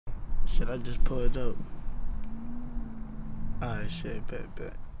Shit, I just pulled up. Alright, shit, bet.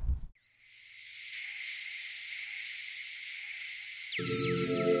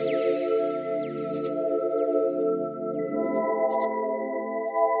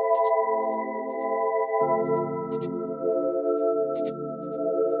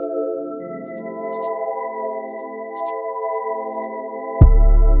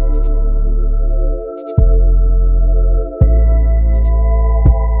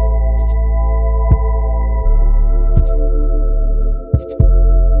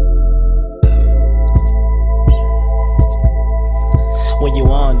 When you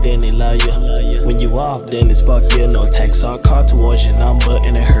on, then they love you. When you off, then it's fuck you. No text or call towards your number,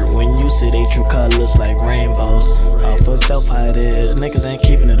 and it hurt when you see they true colors like rainbows. All for self how it is, niggas ain't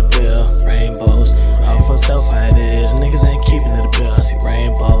keeping it a bill. Rainbows. All for self how it is, niggas ain't keeping it a bill. I see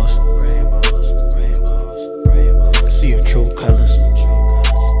rainbows. See your true colors.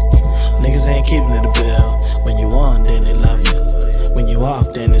 Niggas ain't keeping it a bill. When you on, then they love you. When you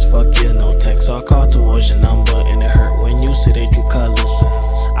off, then it's fuck you. No text or call towards your number, and it hurt when you see they true colors.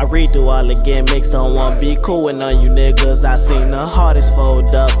 I read through all the gimmicks, don't wanna be cool with none of you niggas. I seen the hardest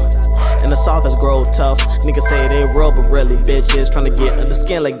fold up and the softest grow tough. Niggas say they real, but really bitches tryna get under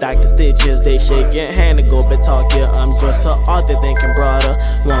skin like Dr. Stitches. They shake your hand and go but talk ya. I'm just an author thinking broader.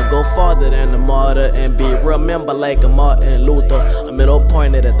 Wanna go farther than the martyr and be remembered like a Martin Luther. A middle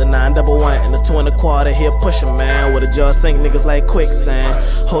pointed at the 911 and the 2 1/4. Here pushing man with a jaw sink niggas like quicksand.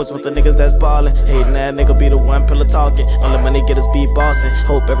 Hoes with the niggas that's ballin'. Hating that nigga be the one pillar talking. All the money get us beat bossin'.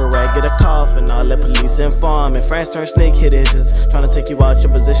 Hope every rat get a coffin. All that police informing. France turn snake hit edges. Tryna take you out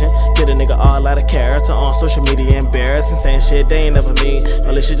your position. Get a nigga all out of character on social media, embarrassing, saying shit they ain't never mean.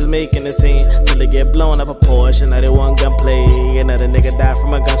 All this shit just making a scene till they get blown up a portion. Now they want gunplay, another nigga die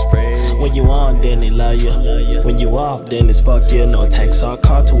from a gun spray. When you on, then they love you. When you off, then it's fuck you. No text or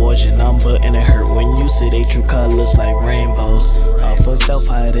call towards your number, and it hurt when you see they true colors like rainbows. All for self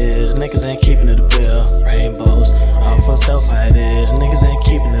how it is, niggas ain't keeping it a bill. Rainbows. All for self how it is, niggas ain't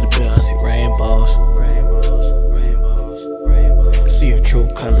keeping it a bill. I see rainbows. See your true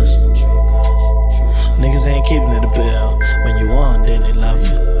colors. Niggas ain't keeping it a bill. When you on, then they love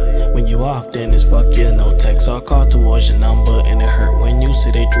you. When you off, then it's fuck you. No text or call towards your number, and it hurt when you see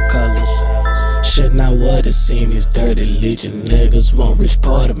they true colors. Shit not what it seems. These dirty legion niggas want rich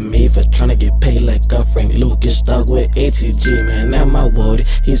part of me for tryna get paid like a Frank Lucas. Stuck with ATG, man, now my woody.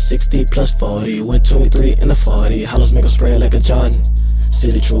 He's 60 plus 40 with 23 in the 40. Hollows make him spray like a Jordan. See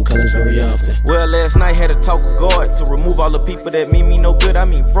the true colors very often. Well, last night had a talk with God to remove all the people that mean me no good, I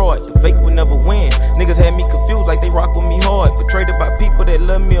mean fraud. The fake would never win. Niggas had me confused like they rock with me hard. Betrayed by people that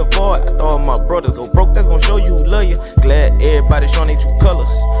love me avoid. I thought my brothers go broke, that's gonna show you who love you. Glad everybody showing their true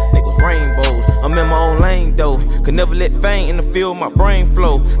colors. Niggas rainbows, I'm in my own lane though. Could never let fame interfere with my brain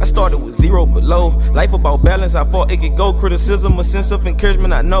flow. I started with 0 below. Life about balance, how far it could go. Criticism, a sense of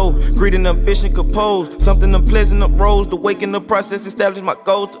encouragement, I know. Greed and ambition could pose. Something unpleasant uprose. The wake in the process established my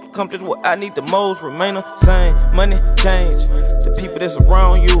goals to accomplish what I need the most. Remain the same, money change. The people that's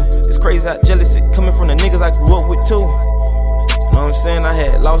around you, it's crazy how jealousy coming from the niggas I grew up with too. You know what I'm saying? I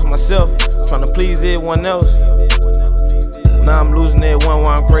had lost myself, trying to please everyone else. Now I'm losing everyone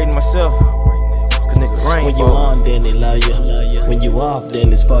while I'm grading myself. Cause niggas rainbow. When you on, then they love you. When you off,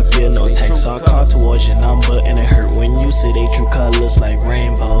 then it's fuck you. No text or call towards your number, and it hurt when you see they true colors like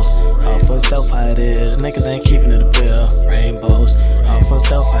rainbows. All for self how it is, niggas ain't keeping it a bill. Rainbows. All for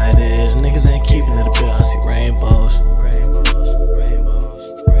self how it is, niggas ain't keeping it a bill. I see rainbows.